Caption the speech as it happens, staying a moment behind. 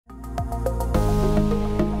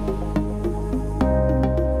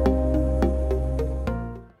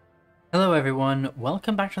everyone,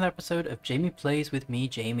 welcome back to another episode of Jamie Plays with me,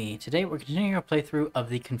 Jamie. Today we're continuing our playthrough of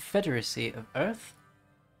the Confederacy of Earth.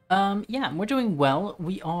 Yeah, we're doing well.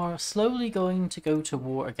 We are slowly going to go to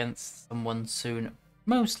war against someone soon.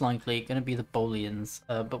 Most likely going to be the Bolians,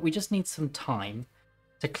 but we just need some time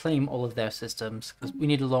to claim all of their systems, because we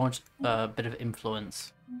need a large bit of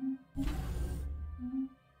influence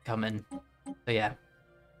come in. So yeah.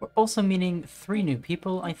 We're also meeting 3 new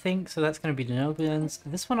people, I think, so that's going to be the Nobilians.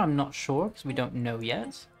 This one I'm not sure, because we don't know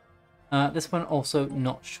yet. This one also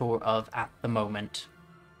not sure of at the moment.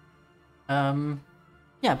 Yeah,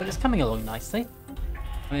 but it's coming along nicely.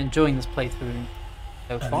 I'm enjoying this playthrough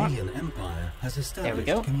so far. An alien empire has established There we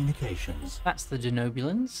go. Communications. That's the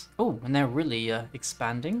Denobulians. Oh, and they're really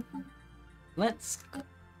expanding. Let's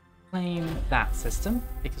claim that system,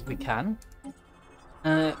 because we can.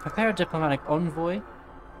 Prepare a diplomatic envoy.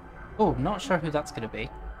 Oh, not sure who that's going to be.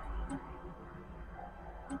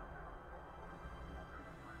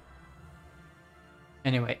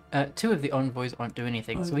 Anyway, 2 of the envoys aren't doing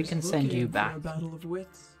anything, so we can send you back. For a battle of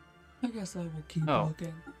wits. I guess I will keep Oh,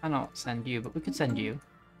 looking. cannot send you, but we could send you.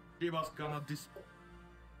 You're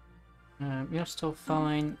still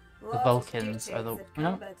fine. The Vulcans are the...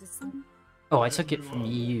 No? Oh, I took it from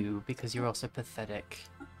you, because you're also pathetic.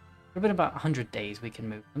 For about 100 days we can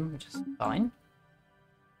move them, which is fine.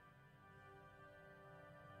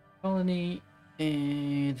 Colony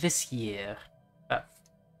this year, about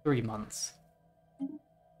 3 months.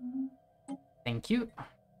 Thank you.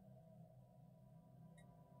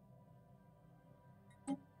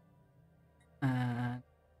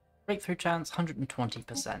 Breakthrough chance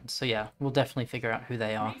 120%. So yeah, we'll definitely figure out who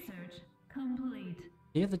they are.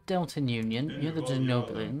 You're the Deltan Union. You're the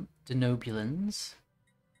Denobulans.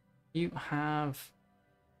 You have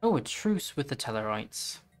a truce with the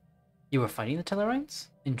Tellarites. You were fighting the Tellarites?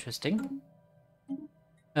 Interesting.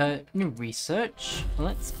 New research.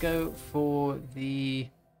 Let's go for the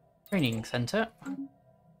training center.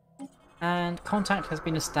 And contact has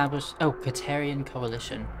been established. Oh, Catarian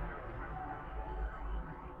Coalition.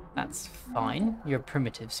 That's fine. You're a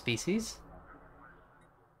primitive species.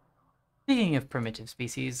 Speaking of primitive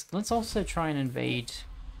species, let's also try and invade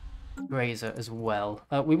Grazer as well.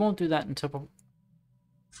 We won't do that until...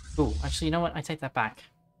 Oh, actually, you know what? I take that back.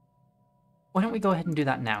 Why don't we go ahead and do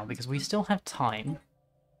that now? Because we still have time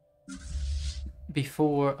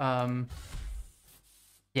before,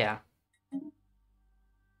 yeah.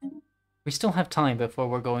 We still have time before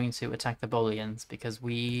we're going to attack the Bolians, because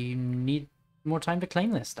we need more time to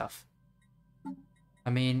claim this stuff. I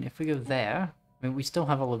mean, if we go there, I mean, we still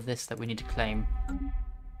have all of this that we need to claim.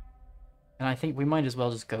 And I think we might as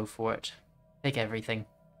well just go for it. Take everything.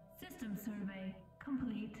 System survey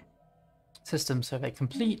complete. System survey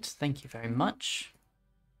complete, thank you very much.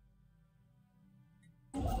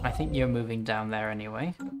 I think you're moving down there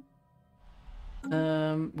anyway.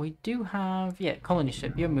 We do have, yeah, colony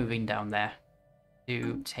ship, you're moving down there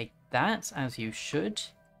to take that, as you should.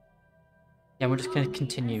 Yeah, we're just going to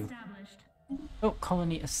continue. Oh,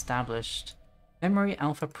 colony established. Memory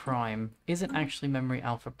Alpha Prime. Is it actually Memory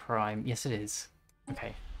Alpha Prime? Yes, it is.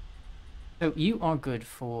 Okay. So you are good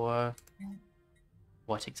for...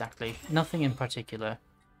 what exactly? Nothing in particular.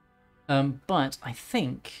 But I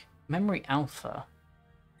think Memory Alpha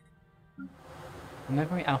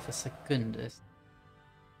Secundus.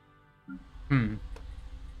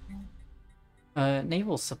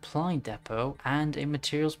 Naval Supply Depot and a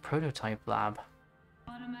Materials Prototype Lab.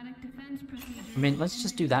 Automatic defense procedure. I mean, let's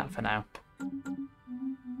just do that for now.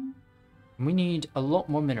 We need a lot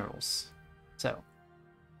more minerals. So,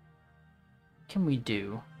 what can we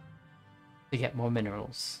do to get more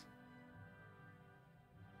minerals?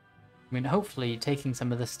 I mean, hopefully taking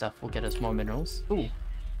some of this stuff will get us more minerals. Ooh.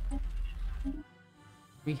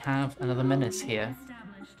 We have another menace here.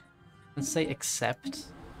 Let's say accept.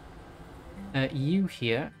 You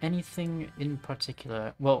here, anything in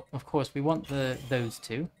particular? Well, of course, we want those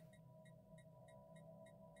 2.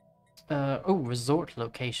 Oh, resort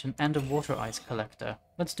location and a water ice collector.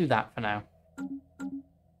 Let's do that for now.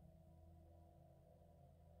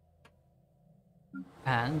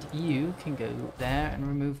 And you can go there and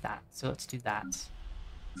remove that. So let's do that.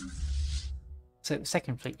 So,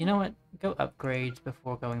 second fleet. You know what? Go upgrade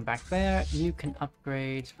before going back there. You can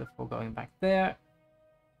upgrade before going back there.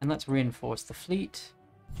 And let's reinforce the fleet.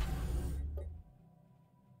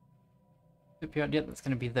 Yeah, that's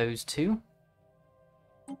going to be those 2.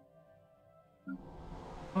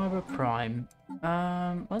 Harbor Prime.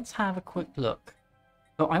 Let's have a quick look.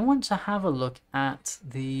 So I want to have a look at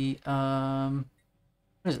the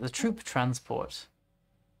what is it? The troop transport.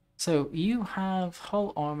 So you have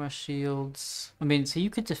hull armor shields. I mean, so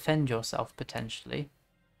you could defend yourself potentially.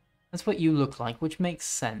 That's what you look like, which makes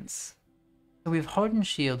sense. So we have hardened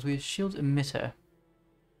shields, we have shield emitter.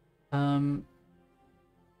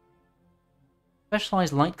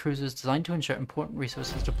 Specialized light cruisers designed to ensure important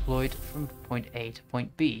resources deployed from point A to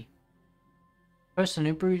point B. First, a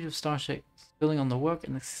new breed of starships building on the work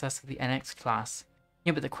and the success of the NX class.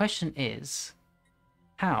 Yeah, but the question is,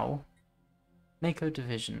 how? Mako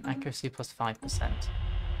division, accuracy plus 5%.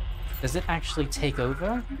 Does it actually take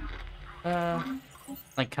over?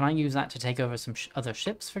 Like, can I use that to take over some other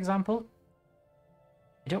ships, for example?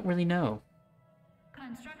 I don't really know.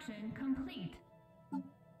 Construction complete.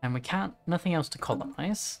 And we can't, nothing else to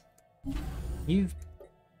colonize. You've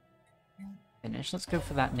finished. Let's go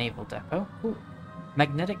for that naval depot. Ooh.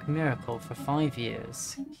 Magnetic miracle for 5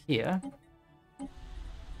 years. Here.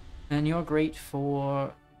 And you're great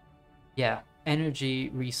for, yeah, energy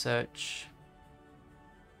research.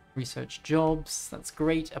 Research jobs. That's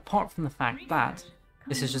great. Apart from the fact that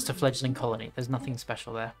this is just a fledgling colony. There's nothing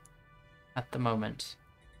special there at the moment.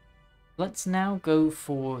 Let's now go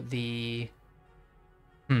for the...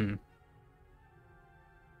 Let's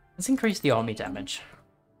increase the army damage.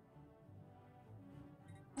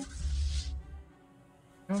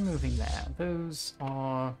 You're moving there. Those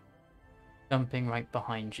are jumping right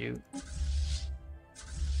behind you.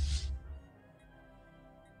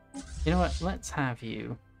 You know what? Let's have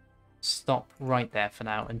you stop right there for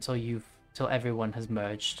now until everyone has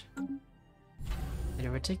merged. Data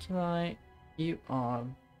reticuli, you are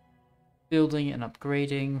building and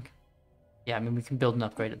upgrading. Yeah, I mean, we can build and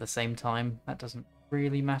upgrade at the same time. That doesn't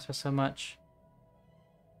really matter so much.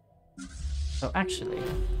 So actually,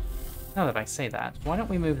 now that I say that, why don't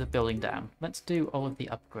we move the building down? Let's do all of the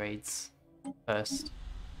upgrades first.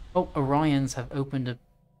 Oh, Orions have opened a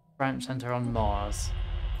branch center on Mars.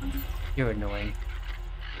 You're annoying.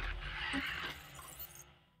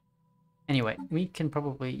 Anyway, we can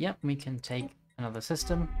probably, yep, we can take another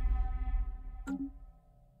system.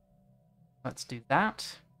 Let's do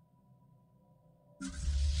that.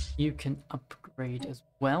 You can upgrade as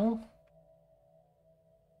well.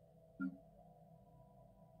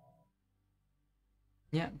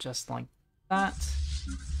 Yeah, just like that.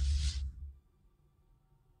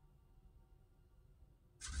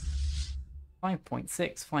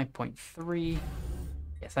 .6, 5.3.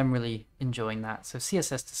 Yes, I'm really enjoying that. So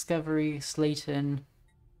CSS Discovery, Slayton.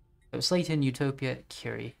 So Slayton, Utopia,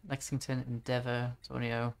 Curie, Lexington, Endeavour,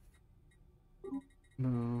 Antonio.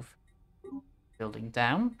 Move building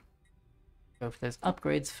down. Go for those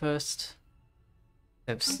upgrades first.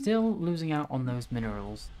 So still losing out on those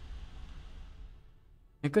minerals.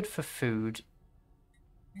 They're good for food.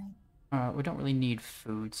 We don't really need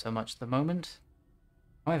food so much at the moment.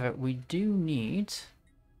 However, we do need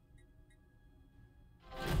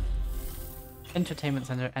Entertainment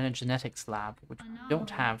Center and a Genetics Lab, which we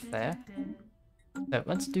don't have there. So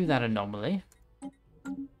let's do that anomaly.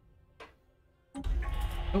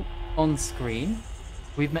 Oh, on screen,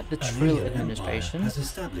 we've met the Trill administration. Has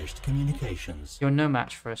established communications. You're no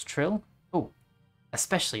match for us, Trill. Oh,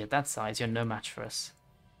 especially at that size, you're no match for us.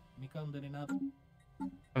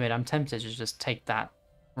 I mean, I'm tempted to just take that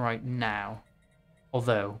right now.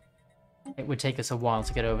 Although, it would take us a while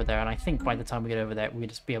to get over there, and I think by the time we get over there, we'd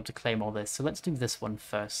just be able to claim all this. So let's do this one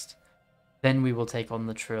first. Then we will take on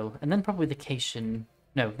the Trill, and then probably the Cation...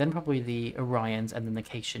 No, then probably the Orions, and then the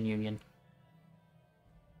Cation Union.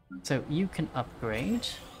 So you can upgrade.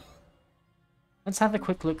 Let's have a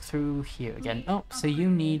quick look through here again. Oh, so you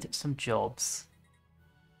need some jobs.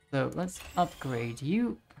 So let's upgrade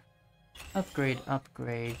you. Upgrade,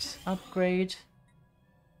 upgrade, upgrade.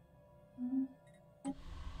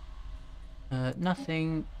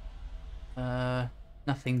 Nothing.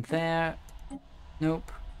 Nothing there.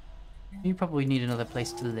 Nope. You probably need another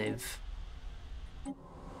place to live.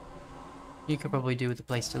 You could probably do with a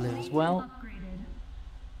place to live as well.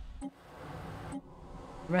 The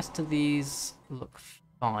rest of these look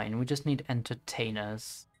fine. We just need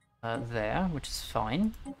entertainers there, which is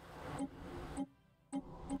fine.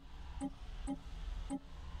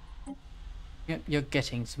 Yep, you're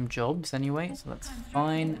getting some jobs anyway, so that's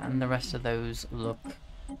fine, and the rest of those look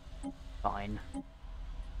fine.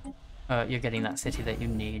 You're getting that city that you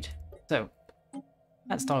need. So,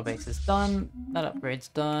 that starbase is done, that upgrade's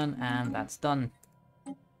done, and that's done.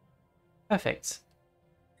 Perfect.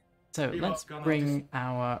 So, let's bring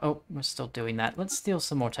our... Oh, we're still doing that. Let's steal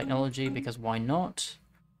some more technology, because why not?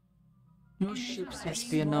 Your ships are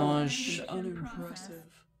Espionage. small and unimpressive.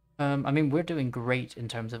 I mean, we're doing great in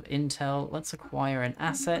terms of intel. Let's acquire an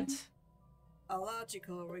asset. A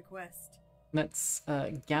logical request. let's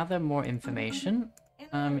gather more information.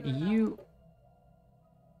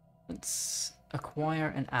 Let's acquire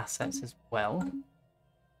an asset as well.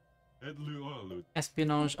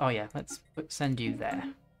 Espionage. Oh yeah, let's send you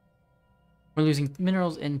there. We're losing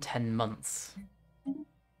minerals in 10 months.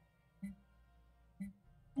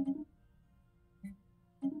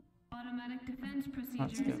 Automatic defense procedures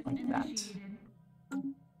Let's go like that. initiated.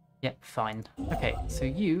 Yep, fine. Okay, so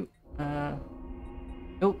you,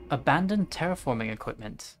 oh, abandoned terraforming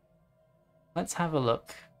equipment. Let's have a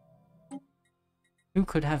look. Who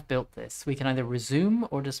could have built this? We can either resume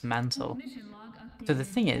or dismantle. Mission log updated. So the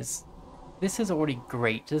thing is, this is already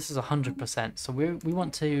great. This is 100%. So we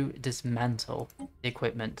want to dismantle the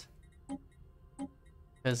equipment.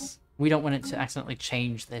 Because we don't want it to accidentally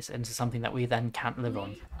change this into something that we then can't live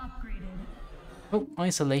on. Upgraded. Oh,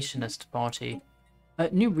 isolationist party.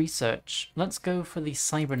 New research. Let's go for the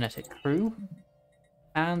cybernetic crew.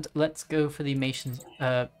 And let's go for the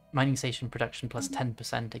mining station production plus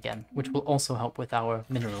 10% again, which will also help with our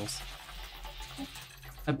minerals.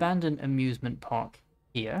 Abandoned amusement park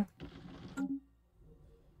here.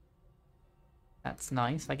 That's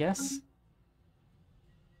nice, I guess.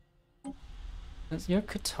 That's your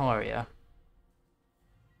Kataria.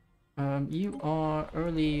 You are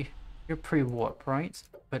early... You're pre-warp, right?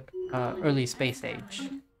 But early space age.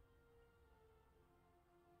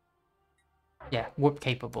 Yeah, warp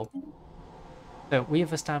capable. So we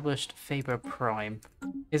have established Faber Prime.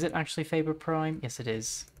 Is it actually Faber Prime? Yes, it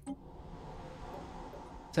is.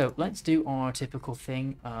 So let's do our typical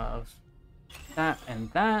thing of that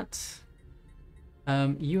and that.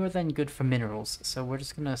 You are then good for minerals, so we're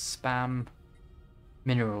just gonna spam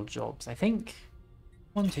mineral jobs, I think.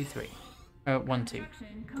 1, 2, 3. 1, 2.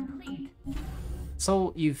 Construction complete.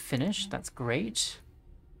 So you've finished, that's great.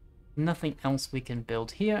 Nothing else we can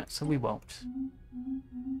build here, so we won't.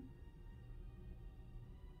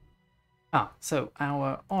 So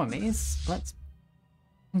our armies, let's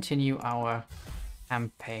continue our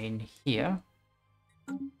campaign here.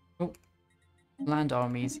 Oh, land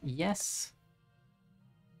armies, yes.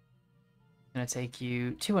 Gonna take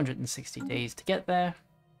you 260 days to get there.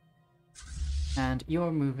 And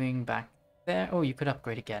you're moving back there. Oh, you could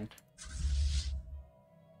upgrade again.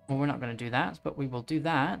 Well, we're not going to do that, but we will do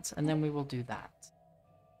that, and then we will do that.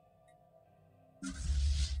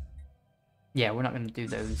 Yeah, we're not going to do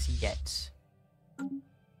those yet.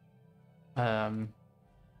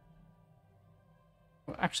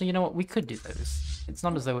 Actually, you know what? We could do those. It's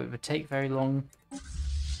not as though it would take very long.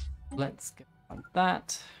 Let's go like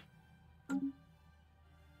that.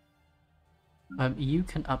 You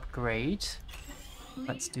can upgrade.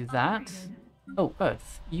 Let's do that. Oh,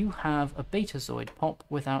 Earth, you have a Betazoid pop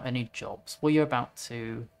without any jobs. Well, you're about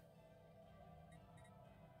to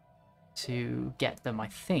get them, I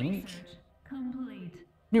think. Research complete.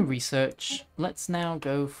 New research. Let's now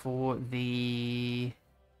go for the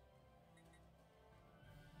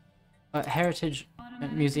Heritage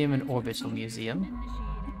Museum and Orbital Museum.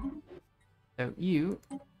 Initiated. So you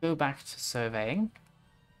go back to surveying.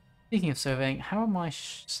 Speaking of surveying, how are my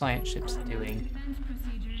science ships doing? Defense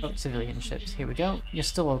procedures. Oh, civilian ships. Here we go. You're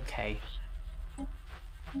still okay.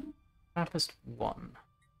 Trappist 1.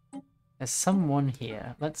 There's someone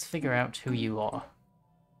here. Let's figure out who you are.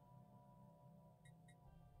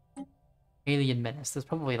 Alien Menace. There's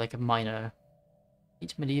probably like a minor...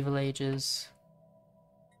 Late Medieval Ages.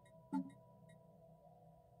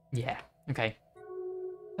 Yeah, okay.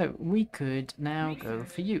 So we could now go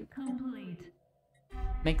for you. Complete.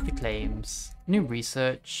 Make the claims. New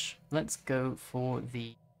research. Let's go for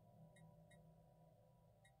the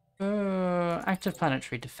Active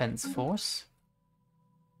Planetary Defense Force.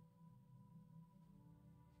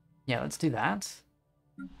 Yeah, let's do that.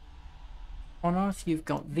 On Earth, you've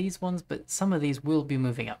got these ones, but some of these will be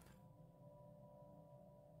moving up.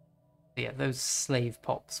 So yeah, those slave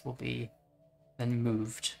pops will be then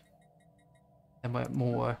moved. And we're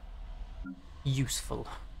more useful.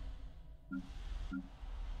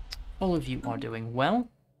 All of you are doing well.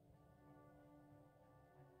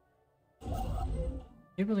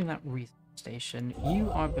 You're building that research station.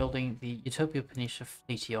 You are building the Utopia Phoenicia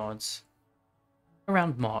fleet yards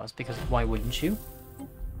around Mars, because why wouldn't you?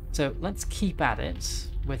 So let's keep at it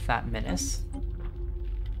with that menace.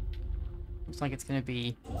 Looks like it's going to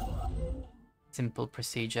be simple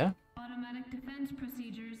procedure. Automatic defense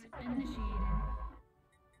procedures initiated.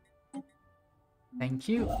 Thank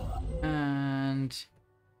you. And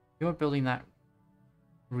you're building that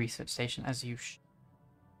research station as you should.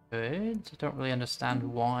 I don't really understand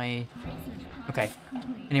why. Okay.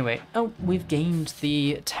 Anyway, oh, we've gained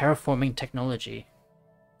the terraforming technology.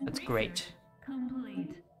 That's great.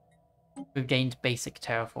 Complete. We've gained basic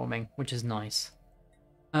terraforming, which is nice.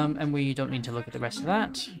 And we don't need to look at the rest of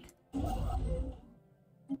that.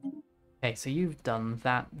 Okay, so you've done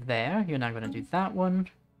that there. You're now going to do that one.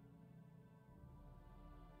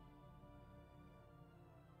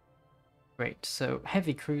 Great, so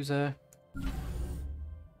heavy cruiser.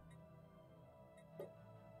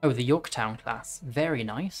 Oh, the Yorktown class. Very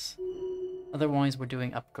nice. Otherwise, we're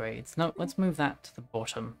doing upgrades. No, let's move that to the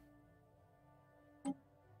bottom.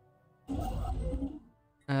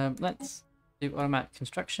 Let's do automatic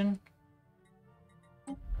construction.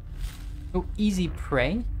 Oh, easy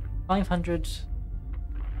prey. 500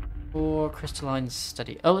 for crystalline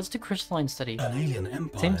study. Oh, let's do crystalline study. An alien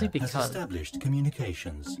empire Simply has because established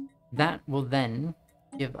communications. that will then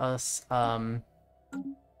give us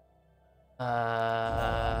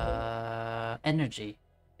energy.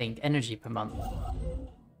 I think energy per month.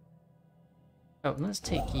 Oh, let's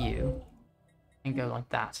take you and go like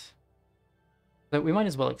that. So we might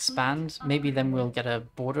as well expand. Maybe then we'll get a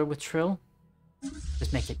border with Trill.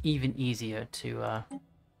 Just make it even easier to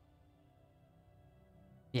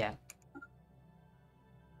yeah.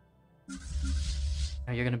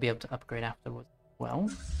 Now you're going to be able to upgrade afterwards as well.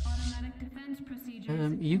 Automatic defense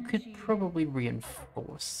procedures You could initiated. probably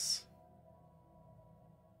reinforce.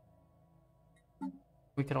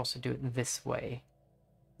 We could also do it this way.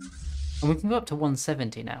 And we can go up to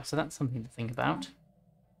 170 now, so that's something to think about.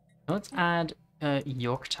 Now let's add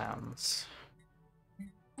Yorktowns.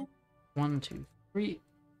 1, 2, 3.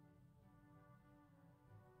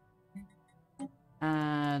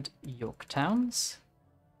 Add Yorktowns.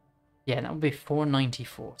 Yeah, that would be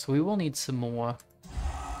 494. So we will need some more.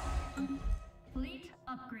 Fleet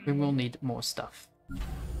upgrade. We will need more stuff.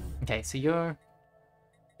 Okay, so you're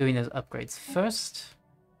doing those upgrades first.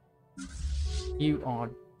 You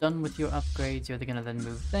are done with your upgrades. You're going to then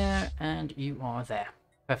move there, and you are there.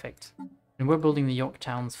 Perfect. And we're building the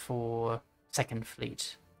Yorktowns for second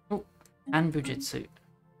fleet. Oh, and Bujitsu.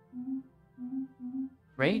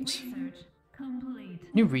 Great. Research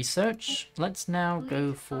complete. New research. Let's now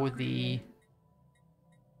go for the...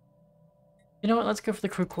 You know what? Let's go for the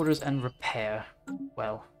crew quarters and repair.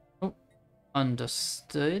 Well. Oh,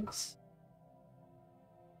 understood.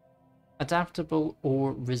 Adaptable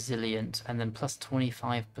or resilient, and then plus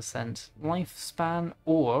 25% lifespan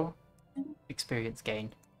or experience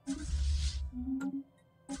gain. Would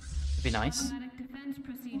be nice. Automatic defense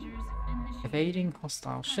procedures initiated. Evading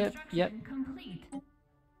hostile ship. Yep. Construction complete.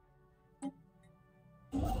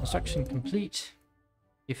 Construction complete.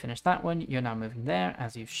 You finished that one. You're now moving there,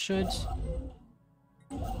 as you should.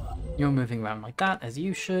 You're moving around like that, as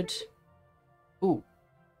you should. Ooh.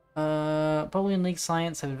 Bolian League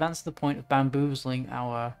Science have advanced to the point of bamboozling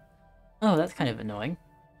our... Oh, that's kind of annoying.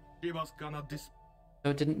 So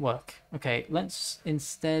it didn't work. Okay, let's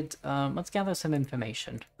instead, let's gather some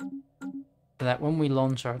information. So that when we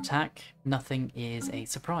launch our attack, nothing is a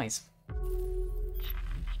surprise.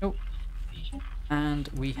 Oh. And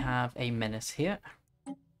we have a menace here.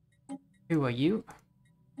 Who are you?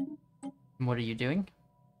 And what are you doing?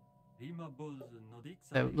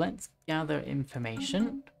 So let's gather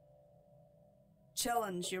information.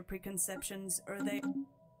 Challenge your preconceptions, or they...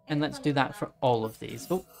 And let's do that for all of these.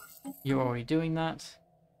 Oh, you're already doing that.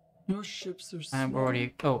 Your ships are And we're small.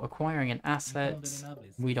 already... Oh, acquiring an asset.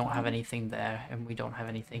 We don't have anything there, and we don't have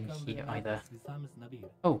anything here either.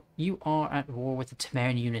 Oh, you are at war with the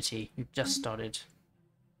Temerian Unity. You've just started.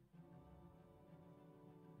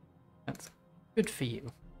 That's good for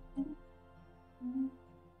you.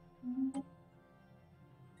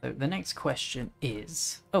 So the next question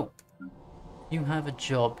is... Oh, you have a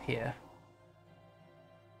job here.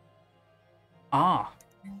 Ah,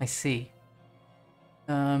 I see.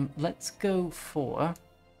 Let's go for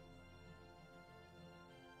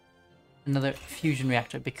another fusion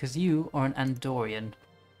reactor because you are an Andorian.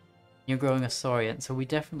 You're growing a Saurian, so we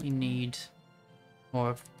definitely need more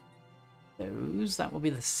of those. That will be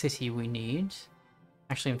the city we need.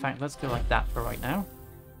 Actually, in fact, let's go like that for right now.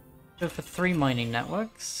 Go for 3 mining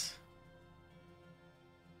networks.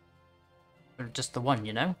 Or just the one,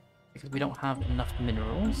 you know? Because we don't have enough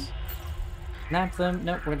minerals. Nab them.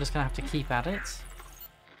 Nope, we're just going to have to keep at it.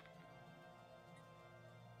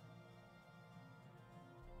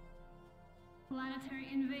 Planetary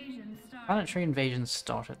invasion started. Planetary invasion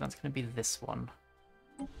started. That's going to be this one.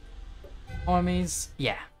 Armies,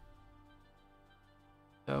 yeah.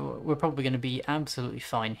 So we're probably going to be absolutely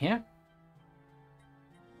fine here.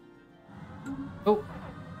 Oh,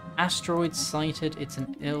 asteroid sighted. It's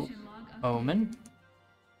an ill Mission log updated. omen.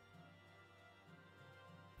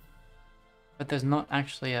 But there's not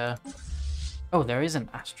actually a... Oh, there is an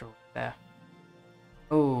asteroid there.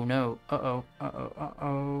 Oh no. Uh-oh. Uh-oh.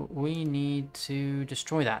 Uh-oh. We need to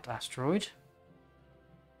destroy that asteroid.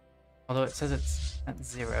 Although it says it's at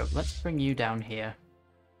 0. Let's bring you down here.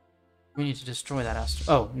 We need to destroy that asteroid.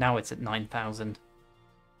 Oh, now it's at 9,000.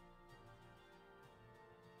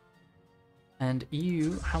 And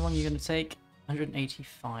you, how long are you going to take?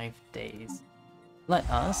 185 days. Let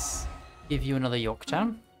us give you another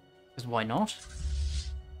Yorktown, because why not?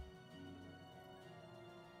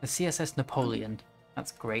 The CSS Napoleon.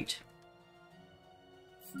 That's great.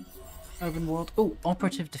 Urban world. Oh,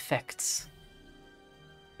 operative defects.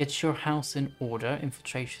 Get your house in order.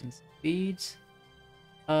 Infiltration speed.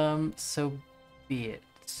 So be it.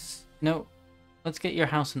 No, let's get your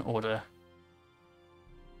house in order.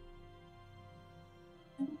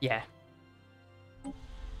 Yeah. So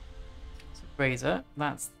Razor,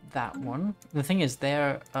 that's that one. The thing is,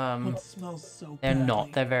 they're It smells so they're badly.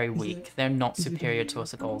 not. They're very Is weak. it- They're not is it superior a- to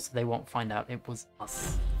us at all, so they won't find out it was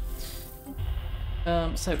us.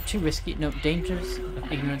 So too risky. No, dangerous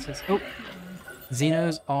of ignorances. Oh,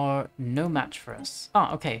 Xenos are no match for us.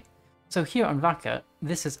 Ah, okay. So here on Vaca,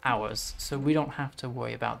 this is ours, so we don't have to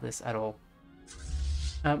worry about this at all.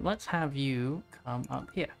 Let's have you come up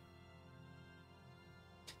here.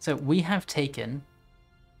 So we have taken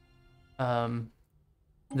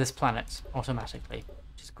this planet automatically,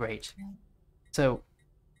 which is great. So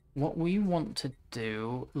what we want to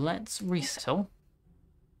do, let's resettle.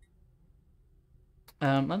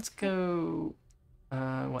 Let's go,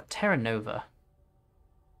 what, Terra Nova.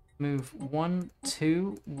 Move 1,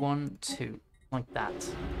 2, 1, 2, like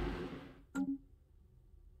that.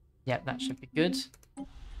 Yeah, that should be good.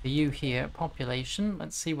 For you here, population,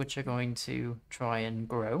 let's see what you're going to try and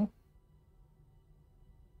grow.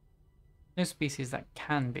 No species that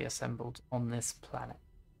can be assembled on this planet.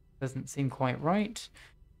 Doesn't seem quite right.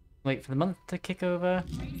 Wait for the month to kick over.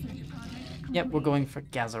 Yep, we're going for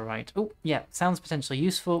Gazerite. Oh, yeah, sounds potentially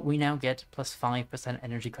useful. We now get plus 5%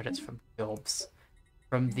 energy credits from jobs.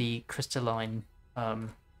 From the crystalline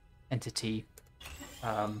entity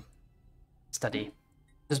study.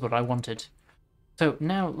 This is what I wanted. So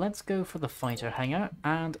now let's go for the fighter hangar,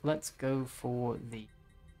 and let's go for the...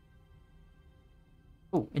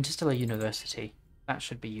 Oh, Interstellar University. That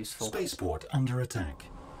should be useful. Spaceport under attack.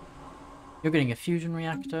 You're getting a fusion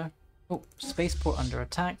reactor. Oh, spaceport under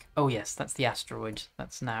attack. Oh yes, that's the asteroid.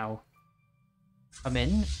 That's now come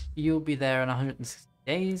in. You'll be there in 160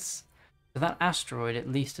 days. So that asteroid at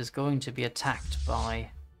least is going to be attacked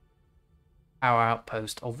by our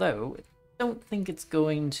outpost, although I don't think it's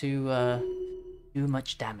going to do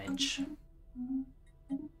much damage.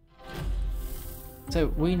 So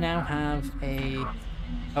we now have a...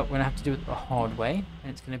 Oh, we're going to have to do it the hard way,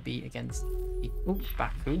 and it's going to be against the... Oh,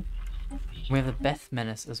 Baku. We have the Beth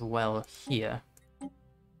Menace as well here.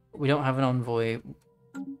 We don't have an envoy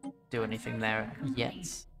do anything there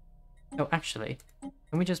yet. Oh, actually,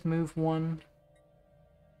 can we just move one?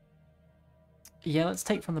 Yeah, let's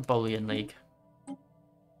take from the Bolian League.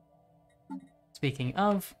 Speaking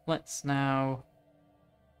of, let's now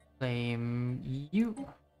claim you.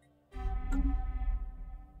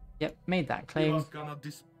 Yep, made that claim.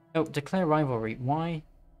 Oh, declare rivalry. Why?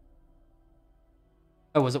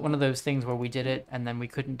 Oh, was it one of those things where we did it and then we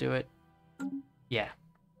couldn't do it? Yeah,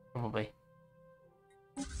 probably.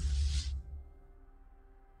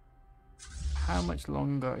 How much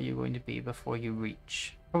longer are you going to be before you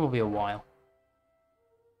reach? Probably a while.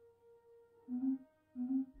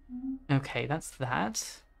 Okay, that's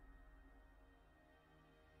that.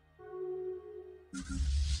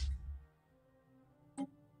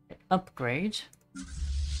 Upgrade.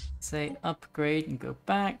 Say upgrade and go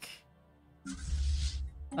back.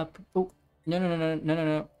 Up. Oh, no, no, no, no, no, no,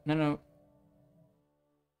 no, no, no.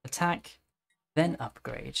 Attack, then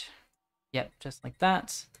upgrade. Yep, just like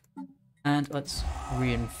that. And let's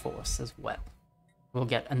reinforce as well. We'll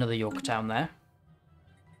get another Yorktown there.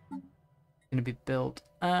 Going to be built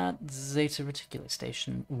at Zeta Reticuli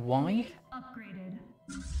Station. Why? Upgraded.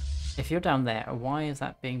 If you're down there, why is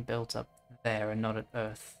that being built up there and not at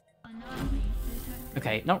Earth? Anomaly detected.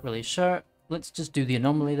 Okay, not really sure. Let's just do the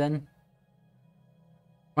anomaly then.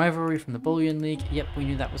 Rivalry from the Bolian League. Yep, we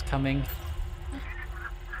knew that was coming.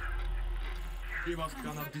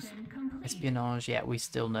 Conception complete. Espionage. Yeah, we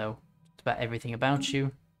still know just about everything about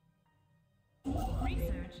you.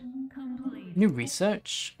 Research complete. New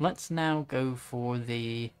research. Let's now go for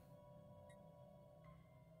the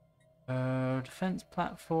defense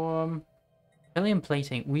platform. Trillium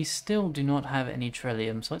plating. We still do not have any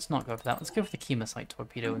trillium, so let's not go for that. Let's go for the Chemosite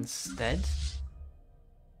torpedo instead.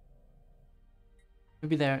 We'll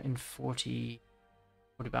be there in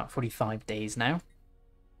about 45 days now.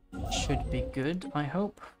 should be good, I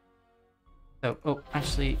hope. So, oh,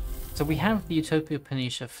 actually, so we have the Utopia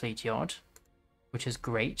Phoenicia Fleet Yard, which is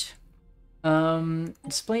great.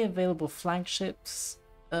 Display available flagships.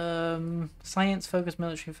 Science focus,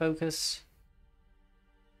 military focus.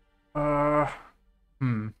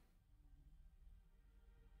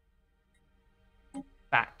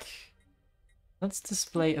 Back. Let's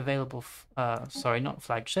display available, sorry, not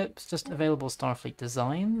flagships, just available Starfleet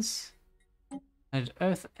designs. And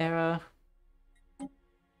Earth era.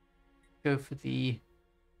 Go for the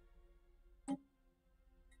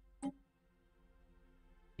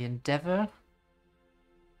Endeavour.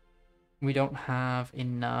 We don't have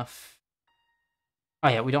enough. Oh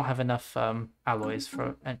yeah, we don't have enough alloys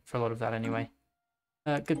for a lot of that anyway.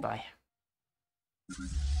 Goodbye.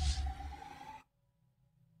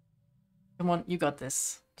 Come on, you got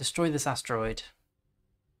this. Destroy this asteroid.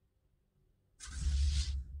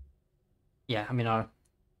 Yeah, I mean our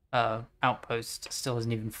outpost still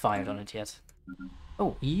hasn't even fired on it yet.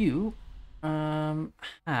 Oh, you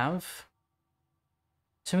have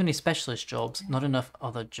too many specialist jobs, not enough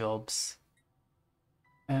other jobs.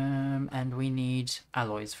 And we need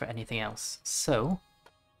alloys for anything else. So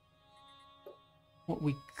what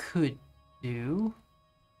we could do.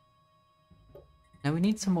 Now we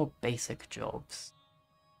need some more basic jobs.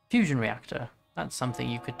 Fusion reactor, that's something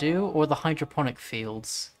you could do, or the hydroponic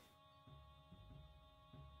fields.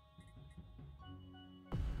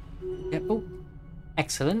 Yep, oh,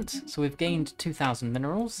 excellent. So we've gained 2,000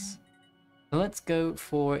 minerals. So let's go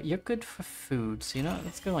for, you're good for food, so you know,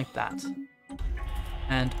 let's go like that.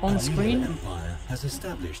 And on screen, Empire has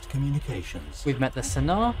established communications. we've met the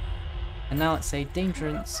Sonar, and now let's say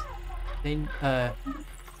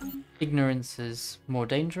ignorance is more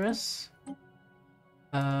dangerous.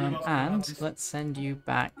 And let's send you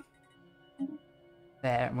back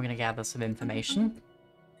there, and we're going to gather some information.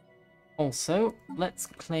 Also, let's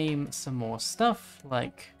claim some more stuff,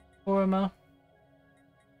 like Forma.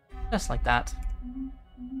 Just like that.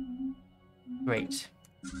 Great.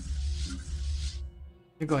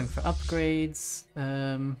 You're going for upgrades.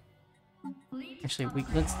 Actually,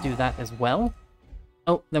 let's do that as well.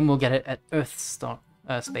 Oh, then we'll get it at Earth stock,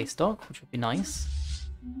 space dock, which would be nice.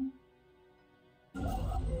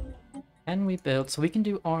 Can we build? So we can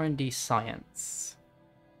do R&D science.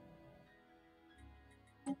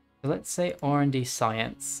 So let's say R&D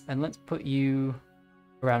science, and let's put you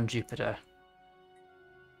around Jupiter.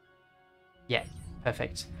 Yeah,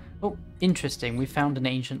 perfect. Oh, interesting. We found an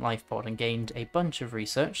ancient life pod and gained a bunch of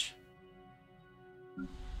research.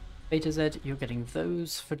 Beta Z, you're getting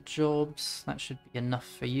those for jobs. That should be enough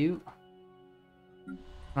for you. And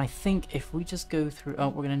I think if we just go through... Oh,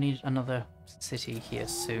 we're going to need another city here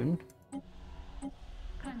soon.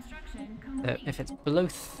 So if it's below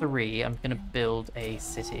 3, I'm going to build a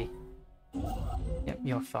city. Yep,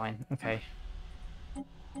 you're fine. Okay.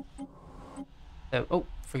 So, oh,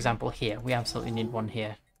 for example, here. We absolutely need one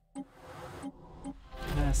here.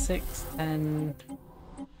 6, 10,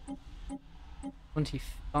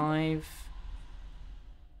 25.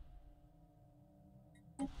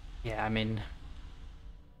 Yeah, I mean...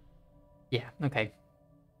 Yeah, okay.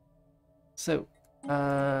 So,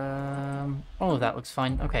 all of that looks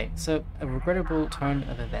fine. Okay, so a regrettable turn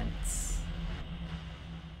of events.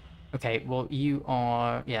 Okay, well, you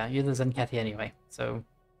are... Yeah, you're the Zenkethi anyway, so...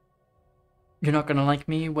 You're not gonna like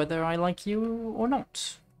me whether I like you or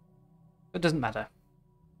not. It doesn't matter.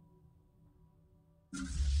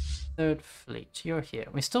 Third Fleet, you're here.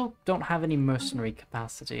 We still don't have any mercenary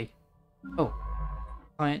capacity. Oh,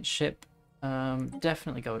 science ship.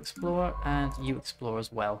 Definitely go explore, and you explore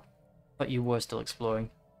as well. But you were still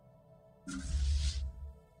exploring.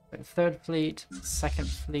 Third Fleet, Second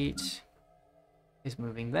Fleet is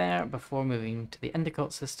moving there before moving to the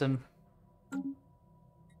Endicott system.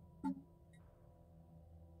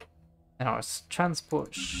 And our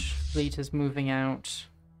transport fleet is moving out.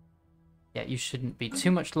 Yeah, you shouldn't be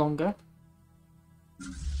too much longer.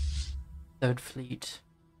 Third Fleet.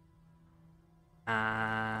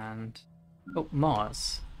 And... Oh,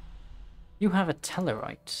 Mars. You have a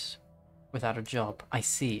Tellarite without a job. I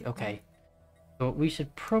see, okay. So what we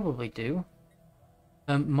should probably do...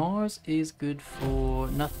 Mars is good for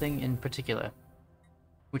nothing in particular.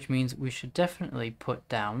 Which means we should definitely put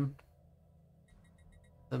down...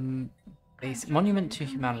 the basic monument to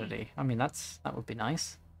humanity. I mean, that would be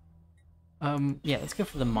nice. Yeah, let's go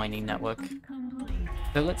for the mining network.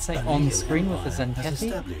 So let's say on screen with the Zenkethi.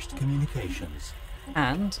 Established communications.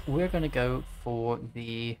 And we're going to go for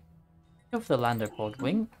the lander pod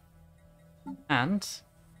wing. And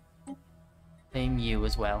claim you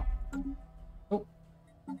as well. Oh.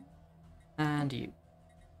 And you.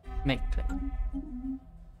 Make click.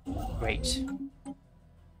 Great.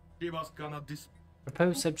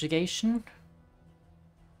 Proposed subjugation?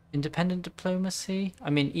 Independent diplomacy? I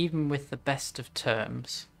mean, even with the best of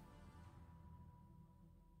terms.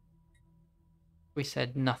 We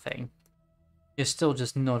said nothing. You're still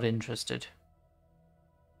just not interested.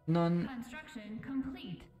 None. Construction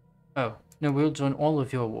complete. Oh, no, we'll join all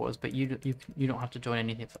of your wars, but you don't have to join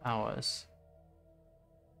anything for ours.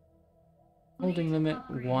 Holding limit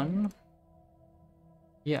 1.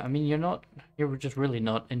 Yeah, I mean, you're just really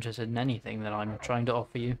not interested in anything that I'm trying to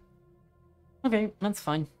offer you. Okay, that's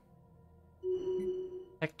fine.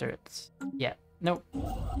 Sectorates. Yeah, nope.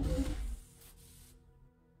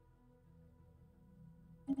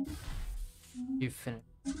 You've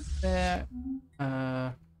finished there.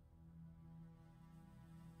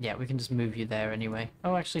 Yeah, we can just move you there anyway.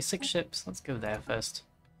 Oh, actually, 6 ships. Let's go there first.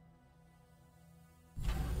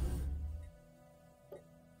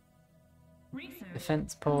 Research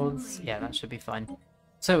Defense pods. complete. Yeah, that should be fine.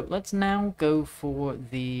 So let's now go for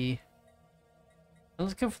the...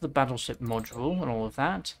 Let's go for the battleship module and all of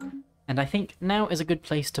that. And I think now is a good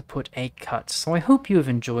place to put a cut. So I hope you have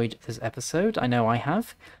enjoyed this episode. I know I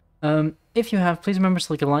have. If you have, please remember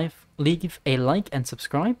to leave a like and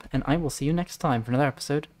subscribe. And I will see you next time for another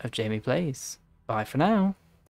episode of Jamie Plays. Bye for now.